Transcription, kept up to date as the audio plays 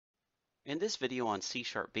In this video on C#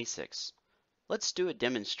 Basics, let's do a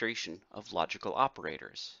demonstration of logical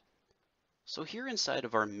operators. So here inside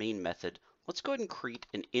of our main method, let's go ahead and create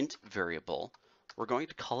an int variable. We're going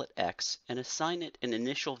to call it x and assign it an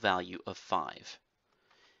initial value of 5.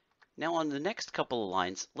 Now on the next couple of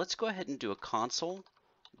lines, let's go ahead and do a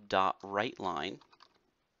console.writeLine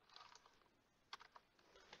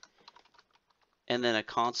and then a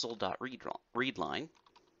console.readLine.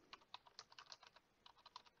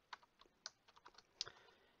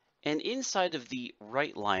 And inside of the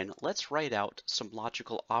write line, let's write out some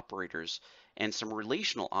logical operators and some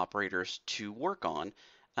relational operators to work on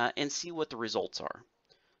and see what the results are.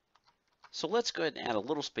 So let's go ahead and add a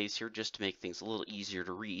little space here just to make things a little easier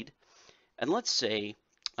to read. And let's say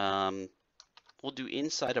we'll do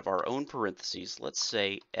inside of our own parentheses, let's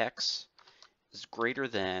say x is greater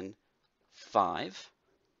than 5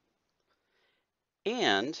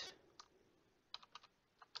 and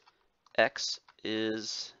x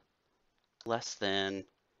is less than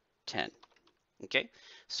 10. Okay,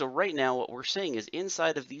 so right now what we're saying is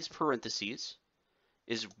inside of these parentheses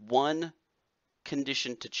is one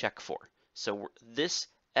condition to check for. So this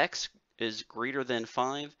x is greater than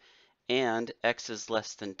 5 and x is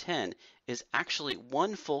less than 10 is actually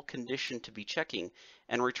one full condition to be checking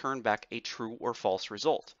and return back a true or false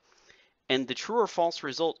result. And the true or false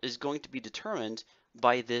result is going to be determined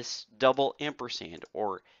by this double ampersand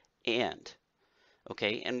or and.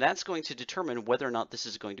 Okay, and that's going to determine whether or not this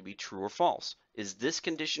is going to be true or false. Is this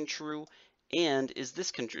condition true and is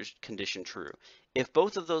this condition true? If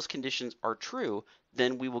both of those conditions are true,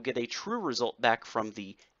 then we will get a true result back from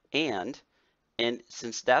the and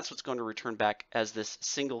since that's what's going to return back as this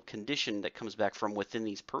single condition that comes back from within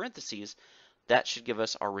these parentheses, that should give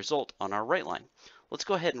us our result on our write line. Let's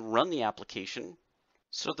go ahead and run the application.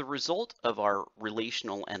 So the result of our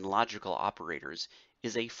relational and logical operators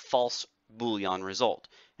is a false Boolean result.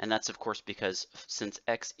 And that's of course because since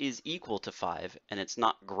x is equal to 5 and it's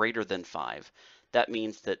not greater than 5, that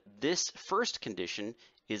means that this first condition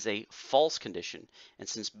is a false condition. And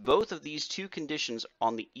since both of these two conditions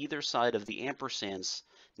on the either side of the ampersands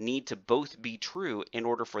need to both be true in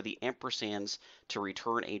order for the ampersands to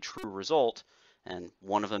return a true result, and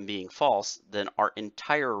one of them being false, then our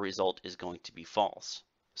entire result is going to be false.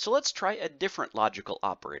 So let's try a different logical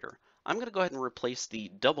operator. I'm going to go ahead and replace the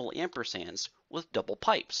double ampersands with double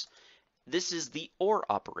pipes. This is the OR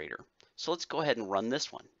operator. So let's go ahead and run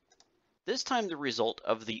this one. This time the result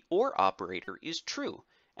of the OR operator is true,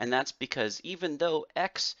 and that's because even though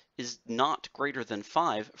x is not greater than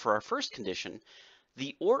 5 for our first condition,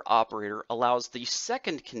 the OR operator allows the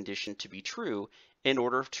second condition to be true in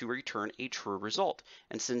order to return a true result.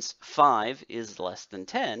 And since 5 is less than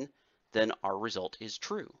 10, then our result is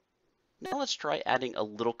true. Now let's try adding a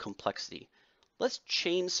little complexity. Let's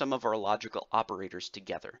chain some of our logical operators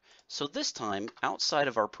together. So this time, outside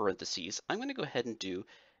of our parentheses, I'm going to go ahead and do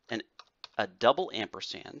a double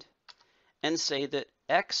ampersand and say that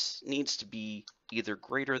x needs to be either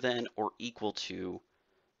greater than or equal to,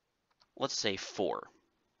 let's say 4.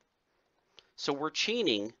 So we're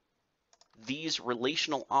chaining these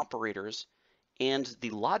relational operators and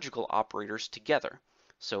the logical operators together.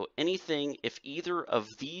 So anything, if either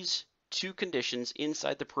of these two conditions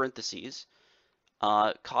inside the parentheses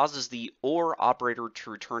causes the OR operator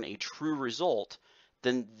to return a true result,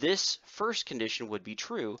 then this first condition would be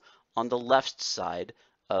true on the left side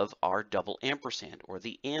of our double ampersand or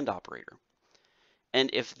the AND operator. And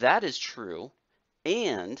if that is true,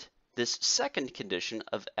 and this second condition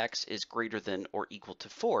of x is greater than or equal to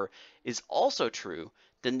 4 is also true,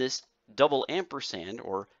 then this double ampersand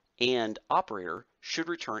or AND operator should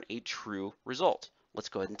return a true result. Let's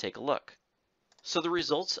go ahead and take a look. So the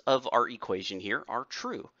results of our equation here are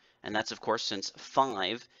true, and that's of course since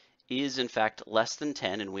 5 is in fact less than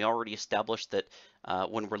 10, and we already established that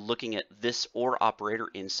when we're looking at this OR operator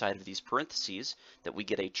inside of these parentheses that we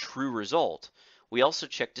get a true result. We also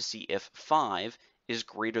check to see if 5 is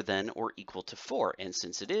greater than or equal to 4, and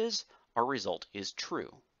since it is, our result is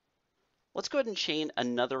true. Let's go ahead and chain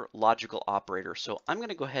another logical operator. So I'm going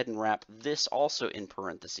to go ahead and wrap this also in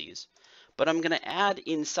parentheses, but I'm going to add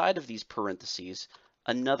inside of these parentheses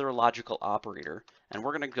another logical operator, and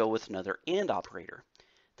we're going to go with another AND operator.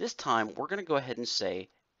 This time we're going to go ahead and say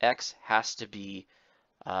x has to be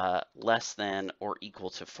less than or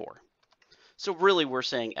equal to 4. So really we're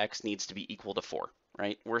saying x needs to be equal to 4,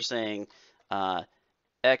 right? We're saying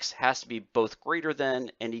x has to be both greater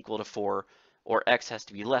than and equal to 4, or x has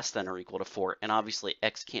to be less than or equal to 4, and obviously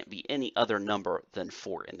x can't be any other number than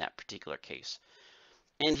 4 in that particular case.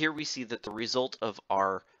 And here we see that the result of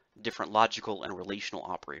our different logical and relational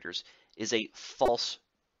operators is a false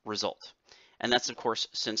result. And that's, of course,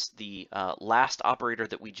 since the last operator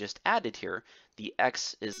that we just added here, the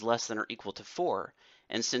x is less than or equal to 4.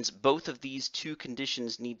 And since both of these two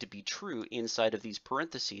conditions need to be true inside of these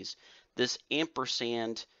parentheses, this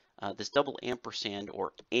ampersand, this double ampersand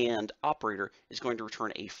or and operator is going to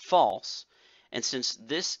return a false. And since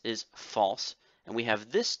this is false, and we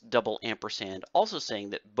have this double ampersand also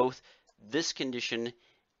saying that both this condition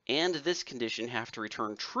and this condition have to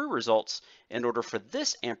return true results in order for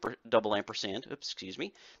this double ampersand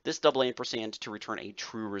to return a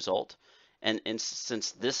true result. And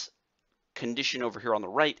since this condition over here on the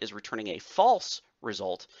right is returning a false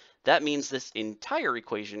result, that means this entire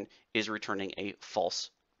equation is returning a false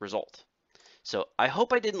result. So I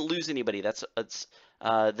hope I didn't lose anybody. That's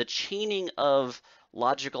the chaining of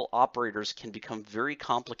logical operators can become very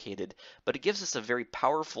complicated, but it gives us a very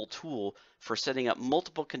powerful tool for setting up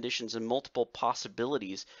multiple conditions and multiple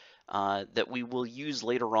possibilities that we will use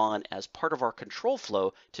later on as part of our control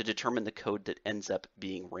flow to determine the code that ends up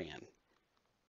being ran.